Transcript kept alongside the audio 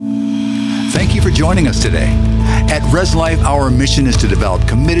Thank you for joining us today. At Res Life, our mission is to develop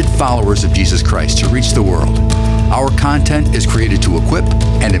committed followers of Jesus Christ to reach the world. Our content is created to equip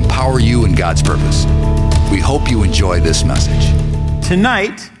and empower you in God's purpose. We hope you enjoy this message.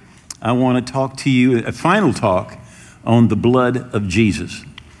 Tonight, I want to talk to you, a final talk on the blood of Jesus.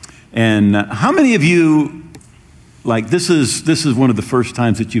 And how many of you, this is one of the first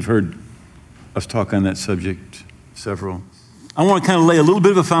times that you've heard us talk on that subject? Several. I want to kind of lay a little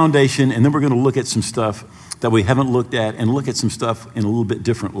bit of a foundation, and then we're going to look at some stuff that we haven't looked at and look at some stuff in a little bit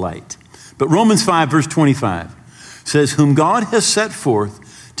different light. But Romans 5, verse 25 says, whom God has set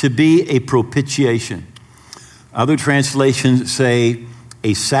forth to be a propitiation. Other translations say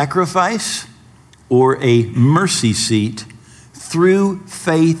a sacrifice or a mercy seat through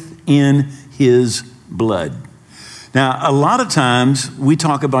faith in his blood. Now, a lot of times we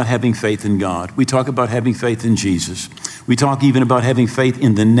talk about having faith in God. We talk about having faith in Jesus. We talk even about having faith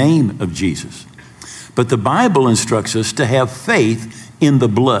in the name of Jesus. But the Bible instructs us to have faith in the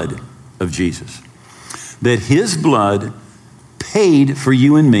blood of Jesus. That his blood paid for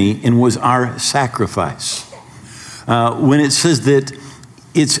you and me and was our sacrifice. When it says that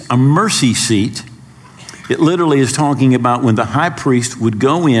it's a mercy seat, it literally is talking about when the high priest would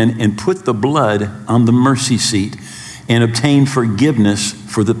go in and put the blood on the mercy seat and obtain forgiveness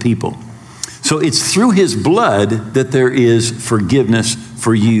for the people. So it's through his blood that there is forgiveness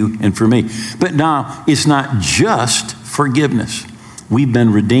for you and for me. But now, it's not just forgiveness. We've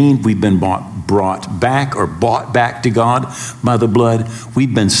been redeemed. We've been brought back or bought back to God by the blood.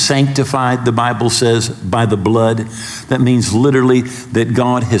 We've been sanctified, the Bible says, by the blood. That means literally that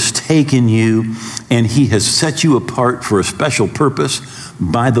God has taken you and he has set you apart for a special purpose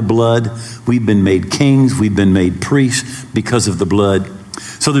by the blood. We've been made kings. We've been made priests because of the blood.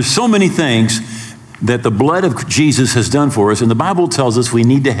 So there's so many things that the blood of Jesus has done for us. And the Bible tells us we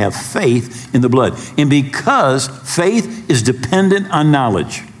need to have faith in the blood. And because faith is dependent on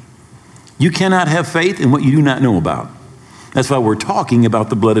knowledge, you cannot have faith in what you do not know about. That's why we're talking about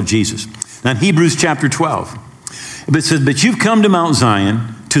the blood of Jesus. Now in Hebrews chapter 12, it says, but you've come to Mount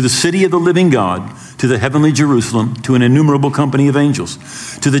Zion, to the city of the living God, to the heavenly Jerusalem, to an innumerable company of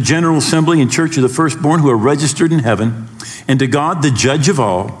angels, to the general assembly and church of the firstborn who are registered in heaven, and to God, the judge of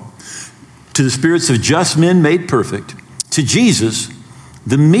all, to the spirits of just men made perfect, to Jesus,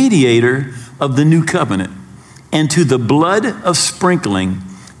 the mediator of the new covenant, and to the blood of sprinkling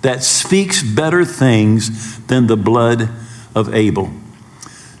that speaks better things than the blood of Abel.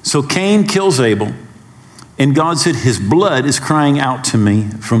 So Cain kills Abel, and God said, his blood is crying out to me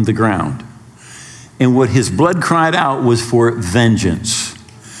from the ground. And what his blood cried out was for vengeance.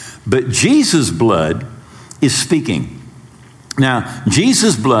 But Jesus' blood is speaking. Now,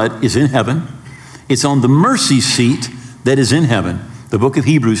 Jesus' blood is in heaven. It's on the mercy seat that is in heaven. The book of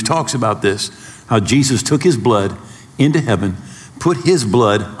Hebrews talks about this, how Jesus took his blood into heaven, put his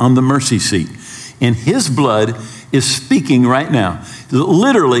blood on the mercy seat. And his blood is speaking right now.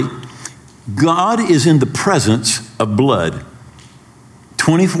 Literally, God is in the presence of blood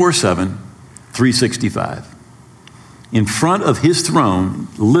 24/7, 365. In front of his throne,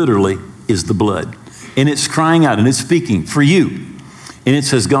 literally, is the blood. And it's crying out and it's speaking for you. And it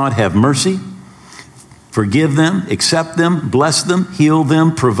says, God, have mercy, forgive them, accept them, bless them, heal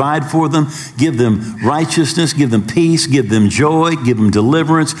them, provide for them, give them righteousness, give them peace, give them joy, give them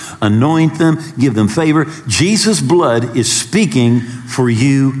deliverance, anoint them, give them favor. Jesus' blood is speaking for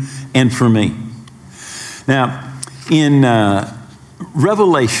you and for me. Now, in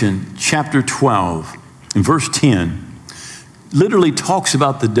Revelation chapter 12, in verse 10, literally talks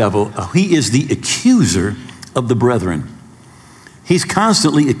about the devil. He is the accuser of the brethren. He's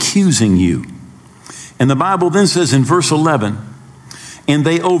constantly accusing you. And the Bible then says in verse 11, and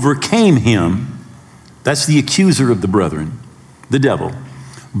they overcame him, that's the accuser of the brethren, the devil,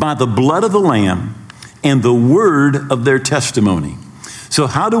 by the blood of the Lamb and the word of their testimony. So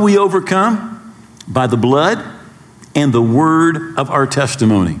how do we overcome? By the blood and the word of our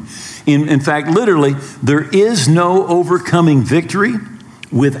testimony. In fact, literally, there is no overcoming victory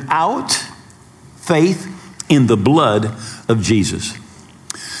without faith in the blood of Jesus.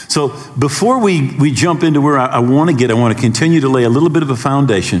 So before we jump into where I want to continue to lay a little bit of a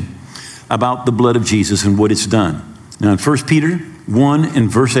foundation about the blood of Jesus and what it's done. Now in 1 Peter 1 and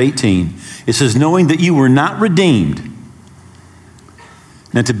verse 18, it says, knowing that you were not redeemed.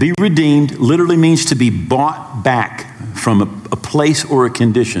 Now to be redeemed literally means to be bought back from a place or a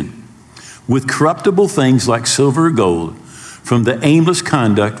condition with corruptible things like silver or gold from the aimless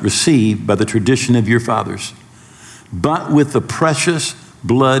conduct received by the tradition of your fathers, but with the precious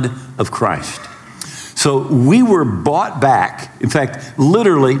blood of Christ. So we were bought back. In fact,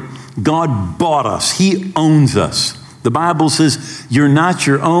 literally, God bought us. He owns us. The Bible says you're not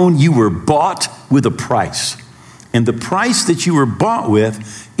your own. You were bought with a price. And the price that you were bought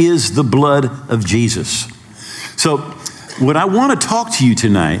with is the blood of Jesus. So what I want to talk to you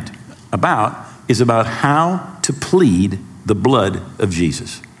tonight is about how to plead the blood of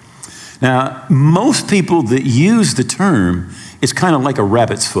Jesus. Now, most people that use the term, it's kind of like a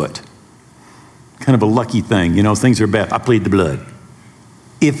rabbit's foot. Kind of a lucky thing. You know, things are bad. I plead the blood.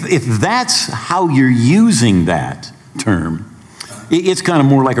 If that's how you're using that term, it's kind of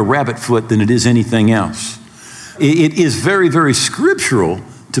more like a rabbit foot than it is anything else. It is very, very scriptural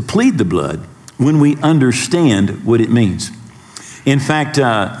to plead the blood when we understand what it means. In fact,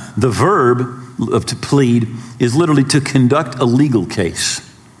 the verb of to plead is literally to conduct a legal case.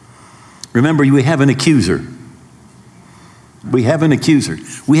 Remember, we have an accuser. We have an accuser.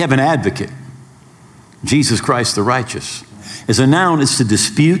 We have an advocate, Jesus Christ the righteous. As a noun, it's to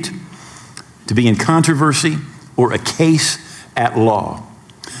dispute, to be in controversy, or a case at law.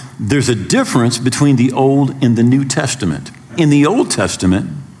 There's a difference between the Old and the New Testament. In the Old Testament,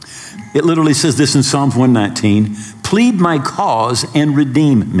 it literally says this in Psalms 119, plead my cause and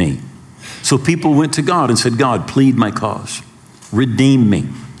redeem me. So people went to God and said, God, plead my cause. Redeem me.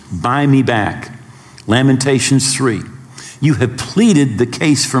 Buy me back. Lamentations 3. You have pleaded the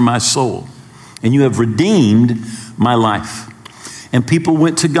case for my soul, and you have redeemed my life. And people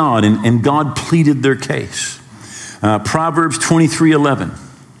went to God, and God pleaded their case. Proverbs 23:11.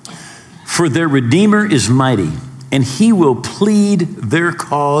 For their Redeemer is mighty, and he will plead their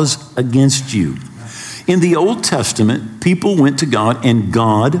cause against you. In the Old Testament, people went to God, and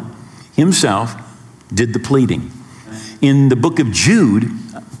God himself did the pleading. In the book of Jude,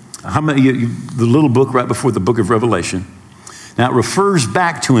 the little book right before the book of Revelation, now it refers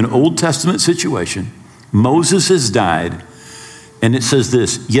back to an Old Testament situation. Moses has died, and it says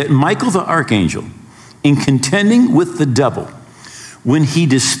this, yet Michael the archangel, in contending with the devil, when he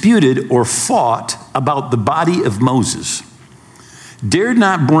disputed or fought about the body of Moses, dared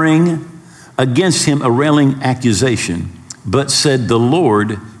not bring against him a railing accusation, but said, the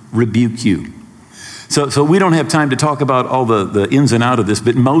Lord rebuke you. So we don't have time to talk about all the ins and outs of this,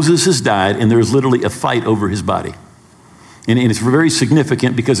 but Moses has died, and there's literally a fight over his body. And it's very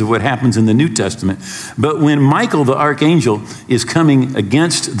significant because of what happens in the New Testament. But when Michael, the archangel, is coming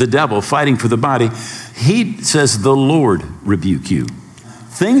against the devil, fighting for the body, he says, the Lord rebuke you.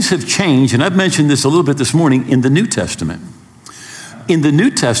 Things have changed, and I've mentioned this a little bit this morning, in the New Testament. In the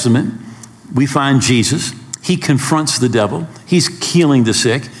New Testament, we find Jesus. He confronts the devil. He's healing the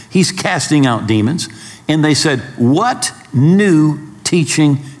sick. He's casting out demons. And they said, what new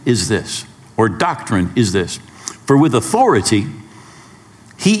teaching is this? Or doctrine is this? For with authority,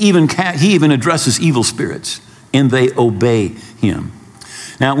 he even addresses evil spirits, and they obey him.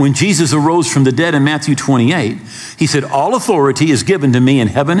 Now, when Jesus arose from the dead in Matthew 28, he said, all authority is given to me in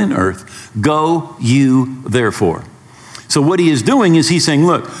heaven and earth. Go you therefore. So what he is doing is he's saying,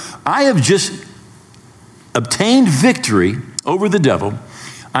 look, I have just obtained victory over the devil.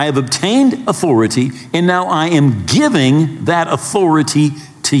 I have obtained authority, and now I am giving that authority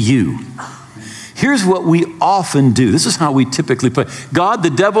to you. Here's what we often do. This is how we typically pray. God, the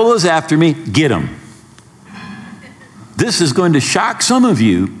devil is after me. Get him. This is going to shock some of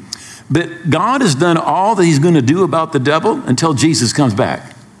you, but God has done all that he's going to do about the devil until Jesus comes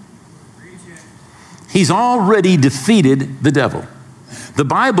back. He's already defeated the devil. The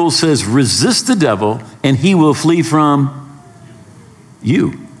Bible says, resist the devil and he will flee from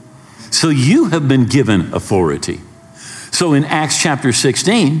you. So you have been given authority. So in Acts chapter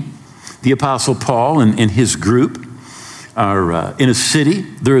 16, the Apostle Paul and his group are in a city.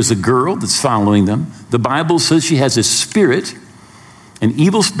 There is a girl that's following them. The Bible says she has a spirit, an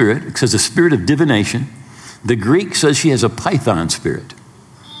evil spirit. It says a spirit of divination. The Greek says she has a python spirit.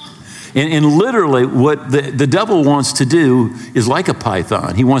 And literally what the devil wants to do is like a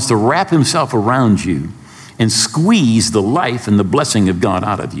python. He wants to wrap himself around you and squeeze the life and the blessing of God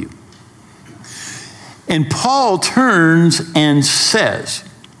out of you. And Paul turns and says,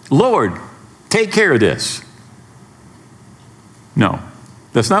 Lord, take care of this. No,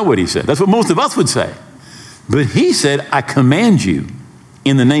 that's not what he said. That's what most of us would say. But he said, I command you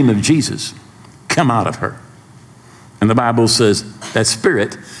in the name of Jesus, come out of her. And the Bible says that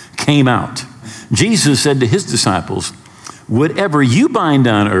spirit came out. Jesus said to his disciples, whatever you bind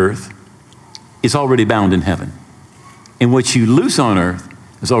on earth is already bound in heaven. And what you loose on earth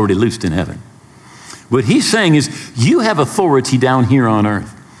is already loosed in heaven. What he's saying is you have authority down here on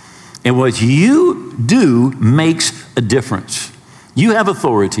earth. And what you do makes a difference. You have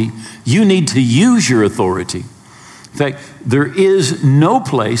authority. You need to use your authority. In fact, there is no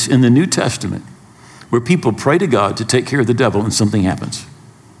place in the New Testament where people pray to God to take care of the devil and something happens.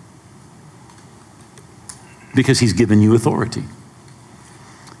 Because he's given you authority.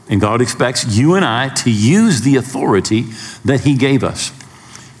 And God expects you and I to use the authority that he gave us.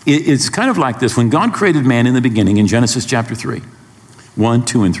 It's kind of like this. When God created man in the beginning in Genesis chapter 3, 1,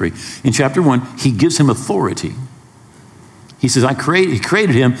 2, and 3. In chapter 1, he gives him authority. He says, he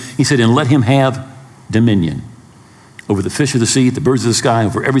created him, he said, and let him have dominion over the fish of the sea, the birds of the sky,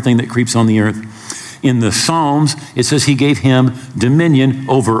 over everything that creeps on the earth. In the Psalms, it says he gave him dominion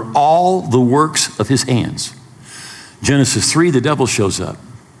over all the works of his hands. Genesis 3, the devil shows up.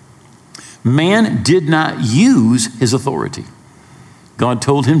 Man did not use his authority. God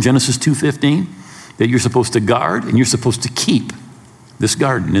told him, Genesis 2:15, that you're supposed to guard and you're supposed to keep this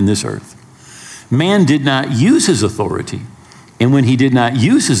garden in this earth. Man did not use his authority. And when he did not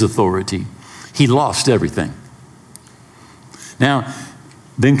use his authority, he lost everything. Now,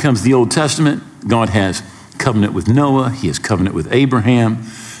 then comes the Old Testament. God has covenant with Noah. He has covenant with Abraham.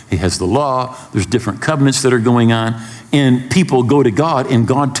 He has the law. There's different covenants that are going on. And people go to God, and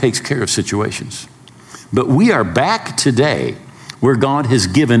God takes care of situations. But we are back today where God has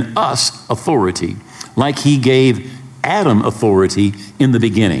given us authority, like he gave Adam authority in the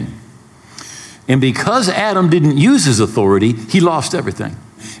beginning. And because Adam didn't use his authority, he lost everything.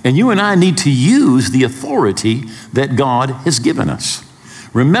 And you and I need to use the authority that God has given us.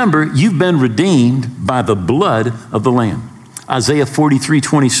 Remember, you've been redeemed by the blood of the Lamb. Isaiah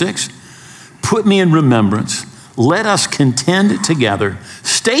 43:26, put me in remembrance. Let us contend together.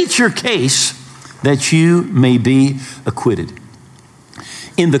 State your case that you may be acquitted.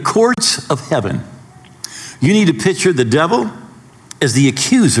 In the courts of heaven, you need to picture the devil as the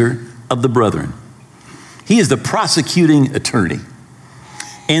accuser of the brethren. He is the prosecuting attorney.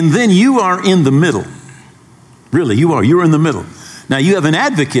 And then you are in the middle. Really, you are. You're in the middle. Now, you have an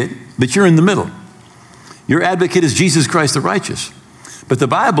advocate, but you're in the middle. Your advocate is Jesus Christ the righteous. But the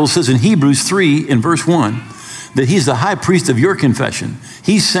Bible says in Hebrews 3 in verse 1 that he's the high priest of your confession.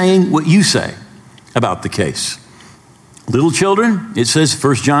 He's saying what you say about the case. Little children, it says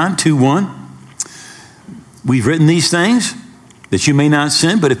 1 John 2:1, we've written these things that you may not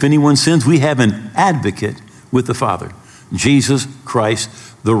sin, but if anyone sins, we have an advocate with the Father, Jesus Christ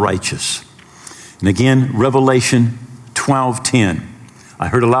the righteous. And again, Revelation 12:10. I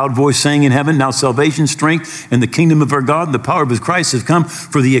heard a loud voice saying in heaven, now salvation, strength, and the kingdom of our God and the power of his Christ has come,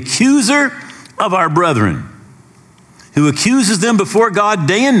 for the accuser of our brethren, who accuses them before God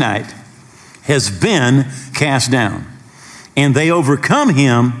day and night, has been cast down. And they overcome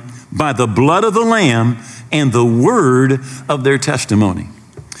him by the blood of the Lamb and the word of their testimony.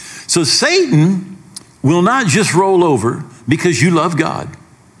 So Satan will not just roll over because you love God,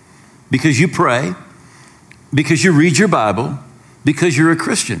 because you pray, because you read your Bible, because you're a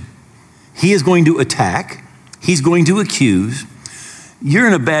Christian. He is going to attack. He's going to accuse. You're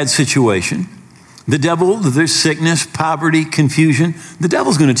in a bad situation. The devil, there's sickness, poverty, confusion. The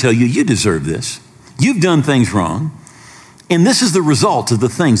devil's going to tell you, you deserve this. You've done things wrong. And this is the result of the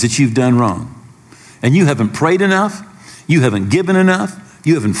things that you've done wrong. And you haven't prayed enough. You haven't given enough.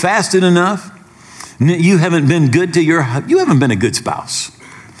 You haven't fasted enough. You haven't been good to you haven't been a good spouse.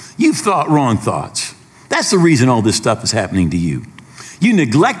 You've thought wrong thoughts. That's the reason all this stuff is happening to you. You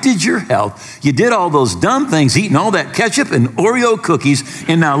neglected your health. You did all those dumb things, eating all that ketchup and Oreo cookies,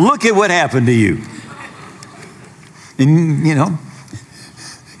 and now look at what happened to you. And,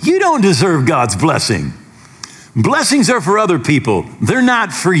 you don't deserve God's blessing. Blessings are for other people. They're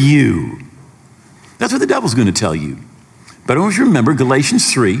not for you. That's what the devil's going to tell you. But I want you to remember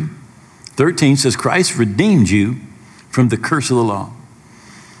Galatians 3:13 says, Christ redeemed you from the curse of the law,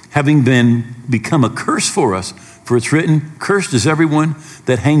 having become a curse for us. For it's written, cursed is everyone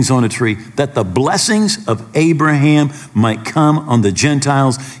that hangs on a tree, that the blessings of Abraham might come on the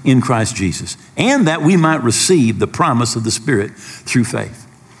Gentiles in Christ Jesus, and that we might receive the promise of the Spirit through faith.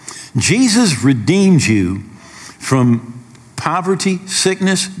 Jesus redeemed you from poverty,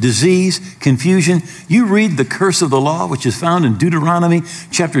 sickness, disease, confusion. You read the curse of the law, which is found in Deuteronomy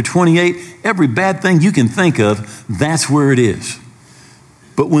chapter 28. Every bad thing you can think of, that's where it is.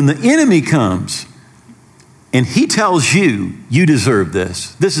 But when the enemy comes and he tells you, you deserve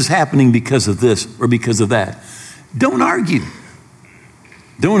this, this is happening because of this or because of that, don't argue.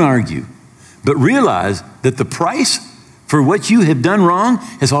 Don't argue. But realize that the price for what you have done wrong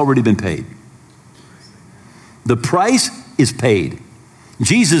has already been paid. The price is paid.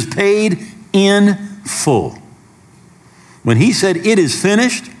 Jesus paid in full. When he said, it is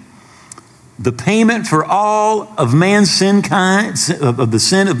finished, The payment for all of man's of the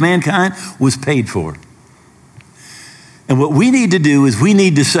sin of mankind was paid for. And what we need to do is we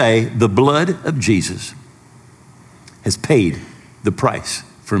need to say, the blood of Jesus has paid the price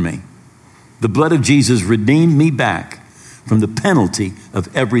for me. The blood of Jesus redeemed me back from the penalty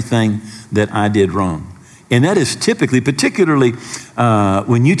of everything that I did wrong. And that is typically, particularly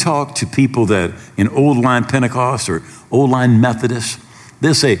when you talk to people that in old line Pentecost or old line Methodist,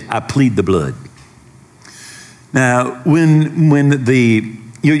 they'll say, I plead the blood. Now, when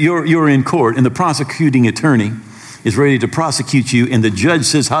you're in court and the prosecuting attorney is ready to prosecute you and the judge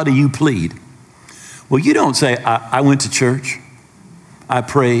says, how do you plead? Well, you don't say, I went to church, I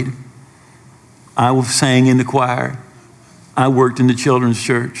prayed, I sang in the choir, I worked in the children's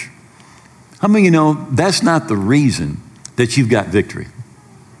church. How many of you know that's not the reason that you've got victory?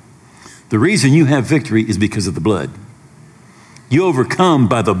 The reason you have victory is because of the blood. You overcome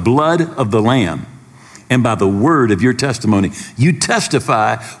by the blood of the Lamb and by the word of your testimony. You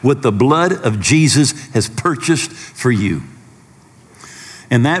testify what the blood of Jesus has purchased for you.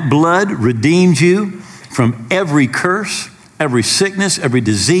 And that blood redeemed you from every curse, every sickness, every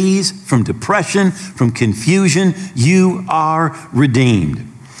disease, from depression, from confusion. You are redeemed.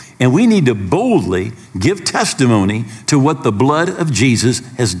 And we need to boldly give testimony to what the blood of Jesus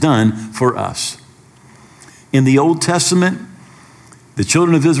has done for us. In the Old Testament, the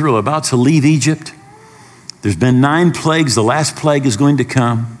children of Israel are about to leave Egypt. There's been 9 plagues. The last plague is going to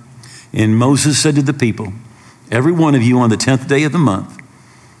come. And Moses said to the people, every one of you on the 10th day of the month,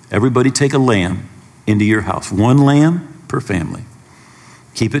 everybody take a lamb into your house. 1 lamb per family.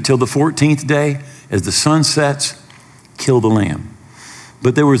 Keep it till the 14th day. As the sun sets, kill the lamb.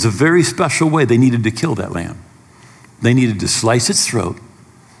 But there was a very special way they needed to kill that lamb. They needed to slice its throat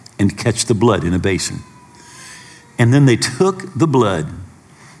and catch the blood in a basin. And then they took the blood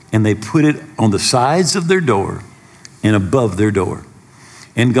and they put it on the sides of their door and above their door.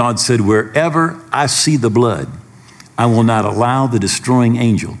 And God said, wherever I see the blood, I will not allow the destroying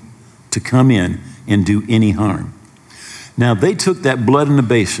angel to come in and do any harm. Now they took that blood in the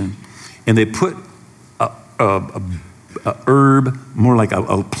basin and they put a herb, more like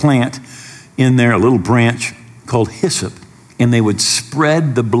a plant in there, a little branch called hyssop, and they would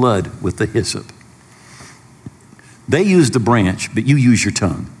spread the blood with the hyssop. They used the branch, but you use your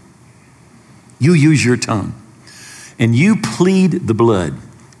tongue. You use your tongue. And you plead the blood.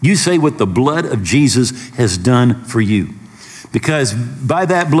 You say what the blood of Jesus has done for you. Because by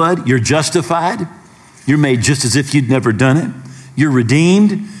that blood, you're justified. You're made just as if you'd never done it. You're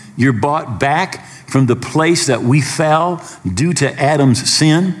redeemed. You're bought back from the place that we fell due to Adam's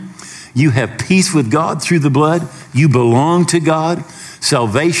sin. You have peace with God through the blood. You belong to God.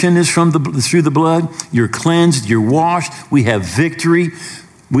 Salvation is through the blood. You're cleansed. You're washed. We have victory.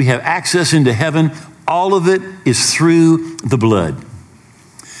 We have access into heaven. All of it is through the blood.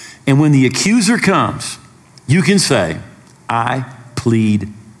 And when the accuser comes, you can say, I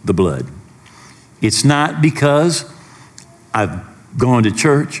plead the blood. It's not because I've gone to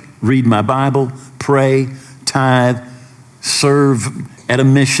church, read my Bible, pray, tithe, serve at a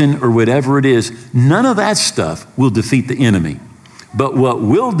mission or whatever it is. None of that stuff will defeat the enemy. But what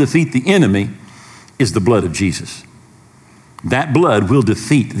will defeat the enemy is the blood of Jesus. That blood will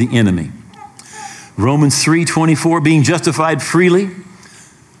defeat the enemy. Romans 3:24, being justified freely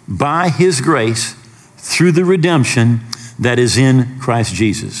by his grace through the redemption that is in Christ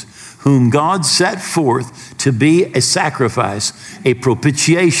Jesus, whom God set forth to be a sacrifice, a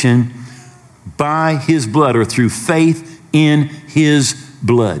propitiation by his blood, or through faith in his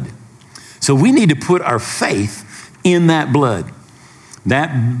blood. So we need to put our faith in that blood.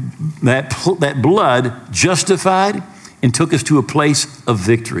 That blood justified and took us to a place of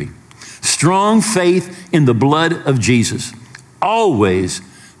victory. Strong faith in the blood of Jesus always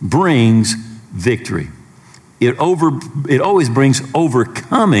brings victory. It always brings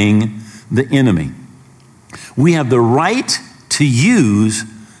overcoming the enemy. We have the right to use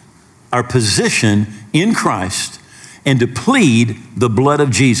our position in Christ and to plead the blood of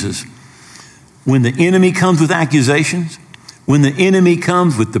Jesus. When the enemy comes with accusations, when the enemy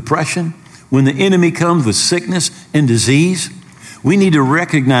comes with depression, when the enemy comes with sickness and disease, we need to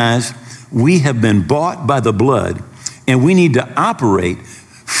recognize we have been bought by the blood, and we need to operate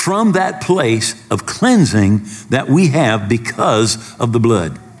from that place of cleansing that we have because of the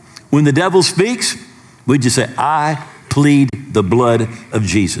blood. When the devil speaks, we just say, I plead the blood of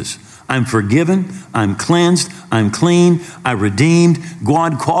Jesus. I'm forgiven, I'm cleansed, I'm clean, I'm redeemed.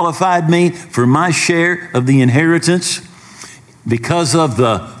 God qualified me for my share of the inheritance because of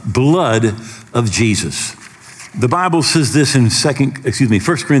the blood of Jesus. The Bible says this in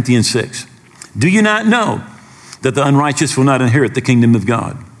 1 Corinthians 6. Do you not know that the unrighteous will not inherit the kingdom of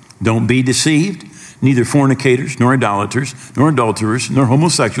God? Don't be deceived. Neither fornicators, nor idolaters, nor adulterers, nor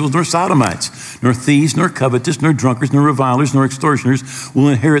homosexuals, nor sodomites, nor thieves, nor covetous, nor drunkards, nor revilers, nor extortioners will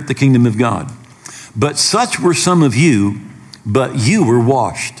inherit the kingdom of God. But such were some of you, but you were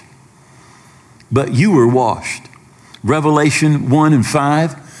washed. But you were washed. Revelation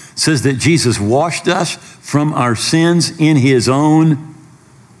 1:5 says that Jesus washed us from our sins in his own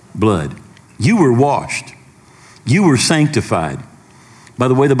blood. You were washed. You were sanctified. By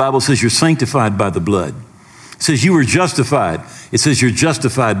the way, the Bible says you're sanctified by the blood. It says you were justified. It says you're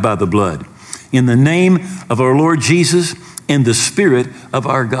justified by the blood. In the name of our Lord Jesus and the Spirit of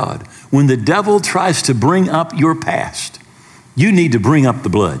our God. When the devil tries to bring up your past, you need to bring up the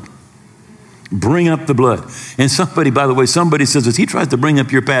blood. Bring up the blood. And somebody, by the way, somebody says, if he tries to bring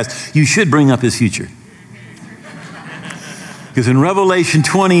up your past, you should bring up his future. Because in Revelation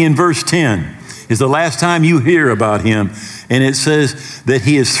 20 and verse 10 is the last time you hear about him. And it says that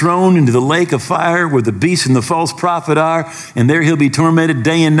he is thrown into the lake of fire where the beast and the false prophet are. And there he'll be tormented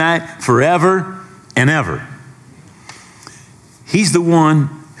day and night forever and ever. He's the one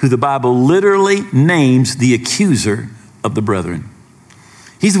who the Bible literally names the accuser of the brethren.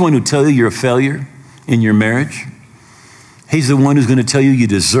 He's the one who tells you you're a failure in your marriage. He's the one who's going to tell you you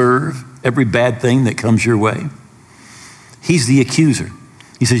deserve every bad thing that comes your way. He's the accuser.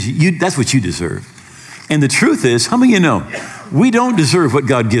 He says, that's what you deserve. And the truth is, how many of you know, we don't deserve what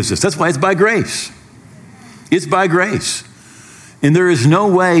God gives us. That's why it's by grace. It's by grace. And there is no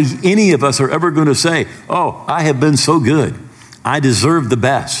way any of us are ever going to say, oh, I have been so good. I deserve the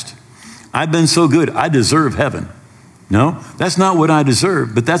best. I've been so good. I deserve heaven. No, that's not what I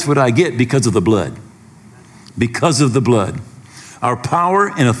deserve, but that's what I get because of the blood. Because of the blood. Our power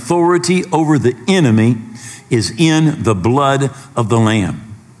and authority over the enemy is in the blood of the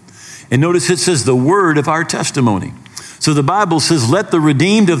Lamb. And notice it says the word of our testimony. So the Bible says, let the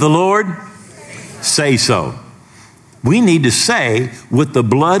redeemed of the Lord say so. We need to say what the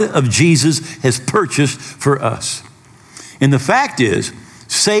blood of Jesus has purchased for us. And the fact is,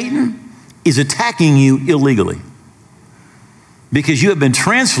 Satan is attacking you illegally. Because you have been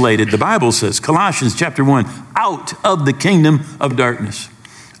translated, the Bible says, Colossians chapter 1, out of the kingdom of darkness.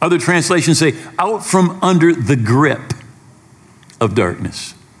 Other translations say, out from under the grip of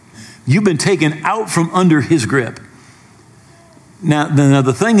darkness. You've been taken out from under his grip. Now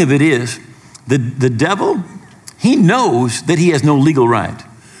the thing of it is, the devil, he knows that he has no legal right.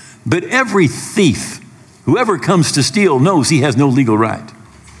 But every thief, whoever comes to steal, knows he has no legal right.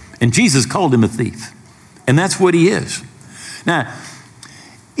 And Jesus called him a thief. And that's what he is. Now,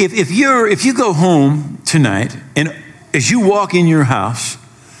 if you go home tonight and as you walk in your house,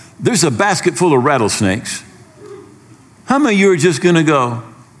 there's a basket full of rattlesnakes. How many of you are just going to go,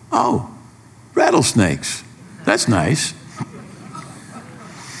 oh, rattlesnakes, that's nice.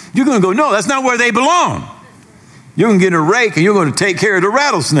 You're going to go, no, that's not where they belong. You're going to get a rake and you're going to take care of the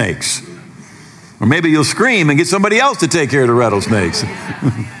rattlesnakes. Or maybe you'll scream and get somebody else to take care of the rattlesnakes.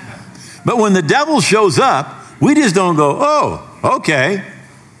 But when the devil shows up, we just don't go, oh, okay.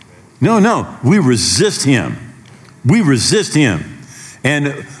 No, we resist him. We resist him.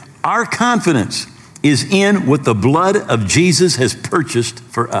 And our confidence is in what the blood of Jesus has purchased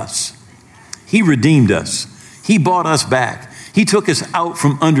for us. He redeemed us. He bought us back. He took us out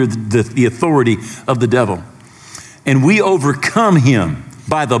from under the authority of the devil. And we overcome him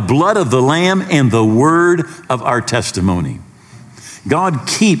by the blood of the Lamb and the word of our testimony. God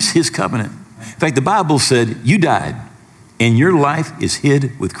keeps his covenant. In fact, the Bible said, you died and your life is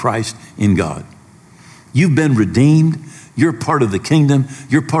hid with Christ in God. You've been redeemed. You're part of the kingdom.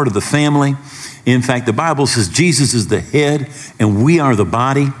 You're part of the family. In fact, the Bible says Jesus is the head and we are the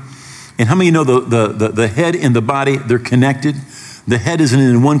body. And how many of you know the head and the body, they're connected? The head isn't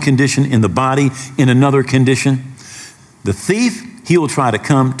in one condition, in the body in another condition. The thief, he will try to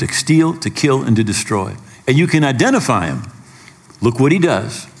come to steal, to kill, and to destroy. And you can identify him. Look what he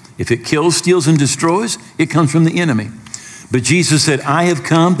does. If it kills, steals, and destroys, it comes from the enemy. But Jesus said, I have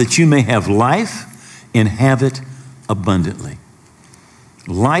come that you may have life and have it abundantly.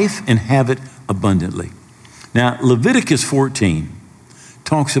 Life and have it abundantly. Now, Leviticus 14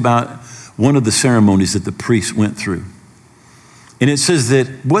 talks about one of the ceremonies that the priests went through. And it says that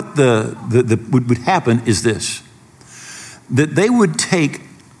what would happen is this, that they would take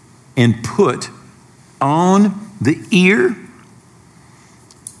and put on the ear,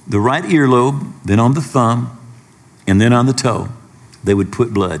 the right earlobe, then on the thumb, and then on the toe, they would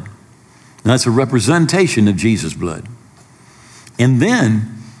put blood. Now, that's a representation of Jesus' blood. And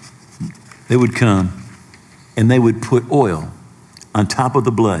then they would come and they would put oil on top of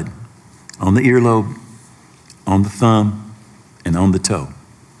the blood, on the earlobe, on the thumb, and on the toe.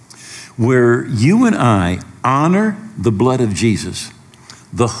 Where you and I honor the blood of Jesus,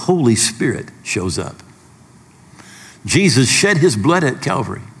 the Holy Spirit shows up. Jesus shed his blood at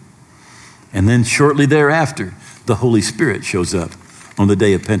Calvary. And then shortly thereafter, the Holy Spirit shows up on the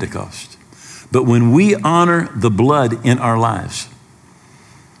day of Pentecost. But when we honor the blood in our lives,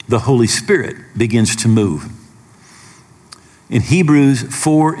 the Holy Spirit begins to move. In Hebrews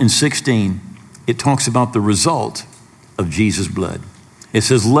 4:16, it talks about the result of Jesus' blood. It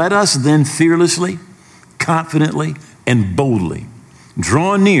says, "Let us then fearlessly, confidently, and boldly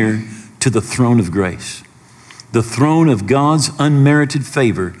draw near to the throne of grace, the throne of God's unmerited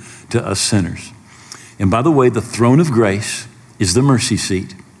favor to us sinners." And by the way, the throne of grace is the mercy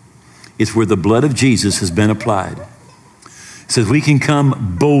seat. It's where the blood of Jesus has been applied. It says we can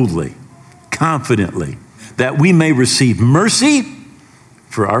come boldly, confidently, that we may receive mercy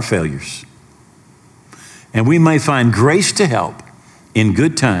for our failures. And we may find grace to help in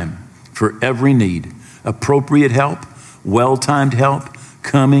good time for every need. Appropriate help, well-timed help,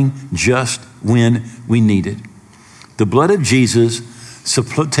 coming just when we need it. The blood of Jesus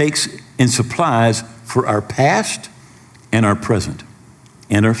takes and supplies for our past and our present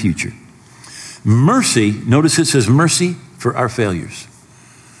and our future. Mercy, notice it says mercy for our failures.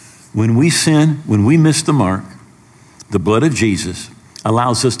 When we sin, when we miss the mark, the blood of Jesus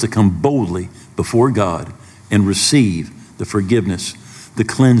allows us to come boldly before God and receive the forgiveness, the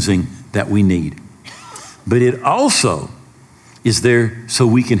cleansing that we need. But it also is there so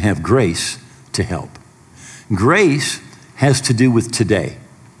we can have grace to help. Grace has to do with today,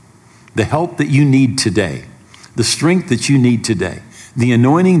 the help that you need today, the strength that you need today, the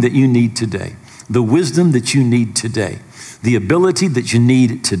anointing that you need today, the wisdom that you need today, the ability that you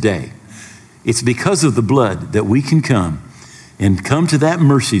need today. It's because of the blood that we can come to that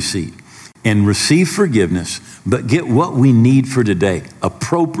mercy seat and receive forgiveness, but get what we need for today,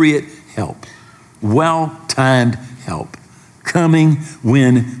 appropriate help, well-timed help, coming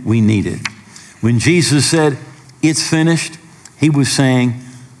when we need it. When Jesus said, "It's finished," he was saying,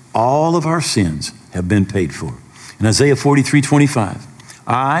 all of our sins have been paid for. In Isaiah 43:25,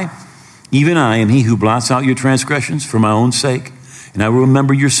 even I am he who blots out your transgressions for my own sake, and I will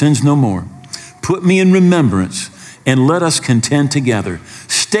remember your sins no more. Put me in remembrance and let us contend together.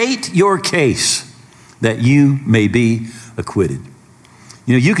 State your case that you may be acquitted.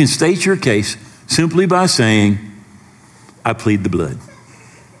 You know, you can state your case simply by saying, "I plead the blood."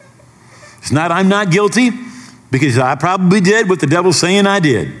 It's not, "I'm not guilty," because I probably did what the devil's saying I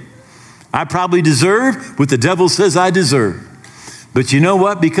did. I probably deserve what the devil says I deserve. But you know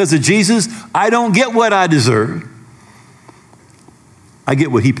what? Because of Jesus, I don't get what I deserve. I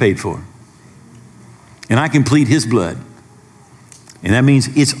get what he paid for. And I can plead his blood. And that means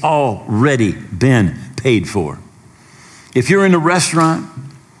it's already been paid for. If you're in a restaurant,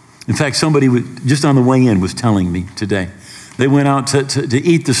 in fact, somebody just on the way in was telling me today, they went out to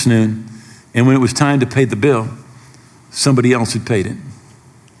eat this noon, and when it was time to pay the bill, somebody else had paid it.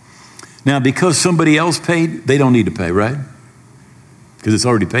 Now, because somebody else paid, they don't need to pay, right? Because it's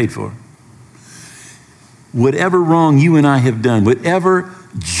already paid for. Whatever wrong you and I have done, whatever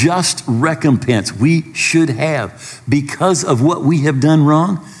just recompense we should have because of what we have done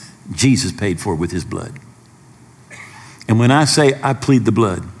wrong, Jesus paid for with his blood. And when I say I plead the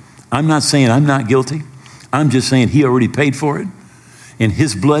blood, I'm not saying I'm not guilty. I'm just saying he already paid for it. And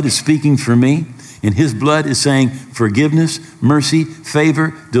his blood is speaking for me. And his blood is saying forgiveness, mercy,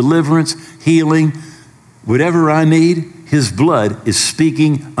 favor, deliverance, healing, whatever I need, his blood is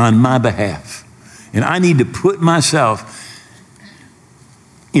speaking on my behalf. And I need to put myself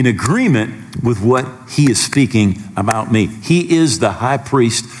in agreement with what he is speaking about me. He is the high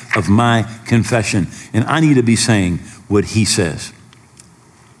priest of my confession. And I need to be saying what he says.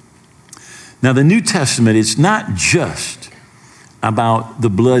 Now, the New Testament is not just about the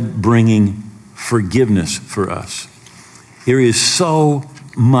blood bringing forgiveness for us. There is so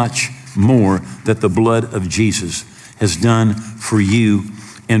much more that the blood of Jesus has done for you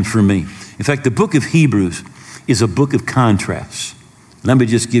and for me. In fact, the book of Hebrews is a book of contrasts. Let me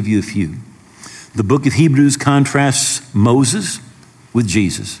just give you a few. The book of Hebrews contrasts Moses with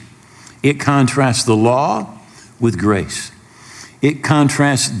Jesus. It contrasts the law with grace. It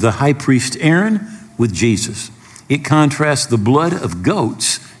contrasts the high priest Aaron with Jesus. It contrasts the blood of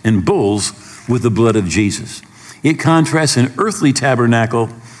goats and bulls with the blood of Jesus. It contrasts an earthly tabernacle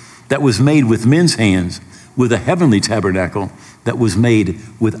that was made with men's hands with a heavenly tabernacle that was made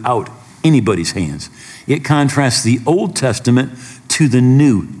without anybody's hands. It contrasts the Old Testament to the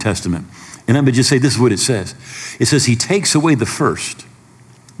New Testament. And let me just say, this is what it says. It says he takes away the first,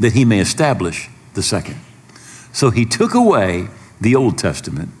 that he may establish the second. So he took away the Old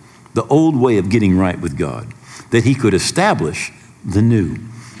Testament, the old way of getting right with God, that he could establish the new.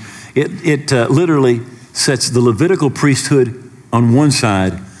 It literally sets the Levitical priesthood on one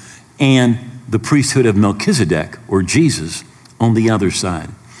side and the priesthood of Melchizedek, or Jesus, on the other side.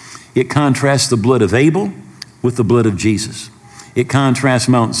 It contrasts the blood of Abel with the blood of Jesus. It contrasts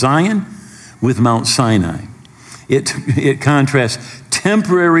Mount Zion with Mount Sinai. It contrasts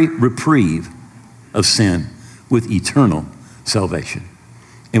temporary reprieve of sin with eternal salvation.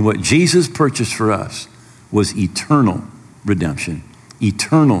 And what Jesus purchased for us was eternal redemption,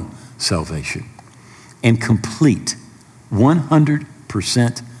 eternal salvation, and complete,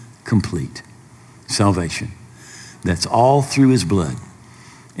 100% complete salvation. That's all through his blood.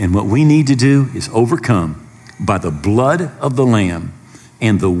 And what we need to do is overcome by the blood of the Lamb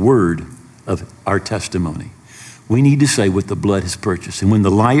and the word of our testimony. We need to say what the blood has purchased. And when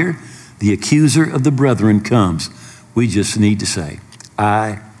the liar, the accuser of the brethren, comes, we just need to say,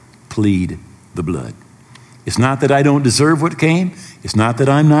 I plead the blood. It's not that I don't deserve what came. It's not that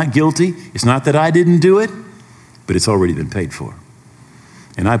I'm not guilty. It's not that I didn't do it, but it's already been paid for.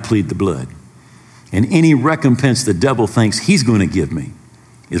 And I plead the blood. And any recompense the devil thinks he's going to give me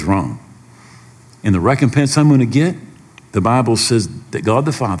is wrong. And the recompense I'm going to get, the Bible says that God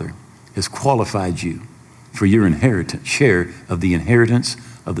the Father has qualified you for your inheritance, share of the inheritance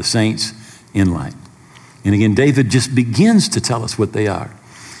of the saints in light. And again, David just begins to tell us what they are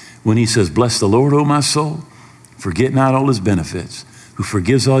when he says, bless the Lord, O my soul, forget not all his benefits, who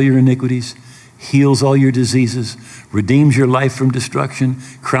forgives all your iniquities, heals all your diseases, redeems your life from destruction,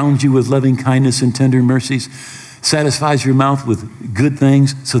 crowns you with loving kindness and tender mercies, satisfies your mouth with good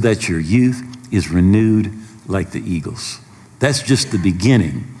things so that your youth is renewed like the eagles. That's just the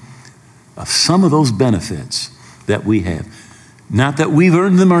beginning of some of those benefits that we have. Not that we've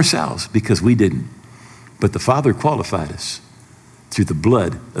earned them ourselves, because we didn't, but the Father qualified us through the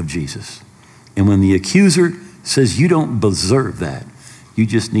blood of Jesus. And when the accuser says you don't deserve that, you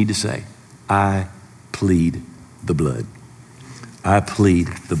just need to say, I plead the blood. I plead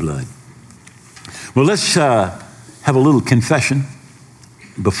the blood. Well, let's have a little confession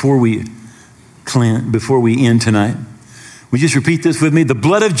before we end tonight. Will you just repeat this with me? The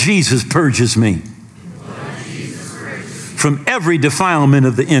blood of Jesus purges me from every defilement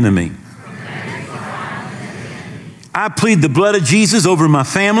of the enemy. I plead the blood of Jesus over my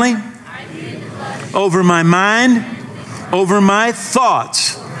family, over my mind, over my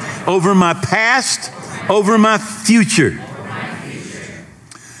thoughts, over my past, over my future.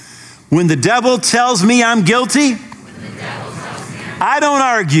 When the devil tells me I'm guilty, I don't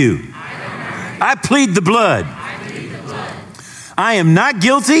argue. I plead the blood. I am not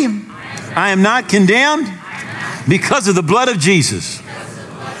guilty. I am not condemned because of the blood of Jesus.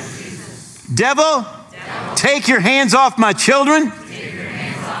 Devil, take your hands off my children.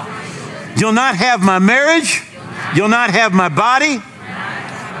 You'll not have my marriage. You'll not have my body.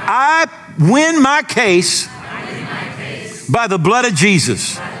 I win my case by the blood of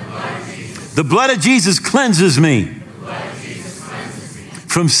Jesus. The blood of Jesus cleanses me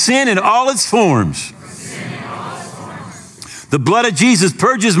from sin in all its forms. The blood of Jesus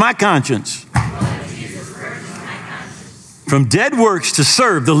purges my conscience from dead works to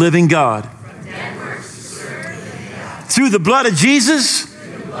serve the living God. Through the blood of Jesus,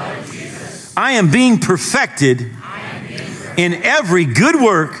 I am being perfected in every good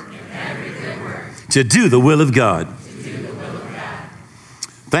work to do the will of God.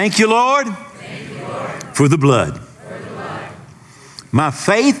 Thank you, Lord, for the blood. My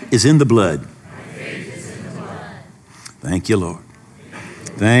faith is in the blood. Thank you, Lord.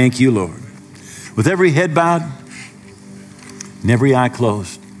 Thank you, Lord. With every head bowed and every eye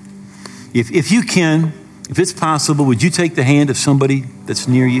closed, if you can, if it's possible, would you take the hand of somebody that's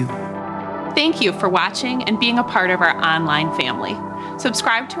near you? Thank you for watching and being a part of our online family.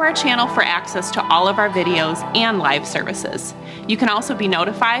 Subscribe to our channel for access to all of our videos and live services. You can also be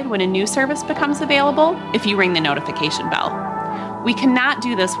notified when a new service becomes available if you ring the notification bell. We cannot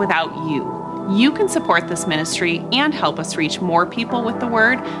do this without you. You can support this ministry and help us reach more people with the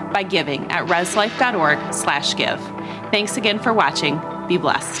word by giving at reslife.org/give. Thanks again for watching. Be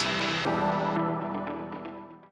blessed.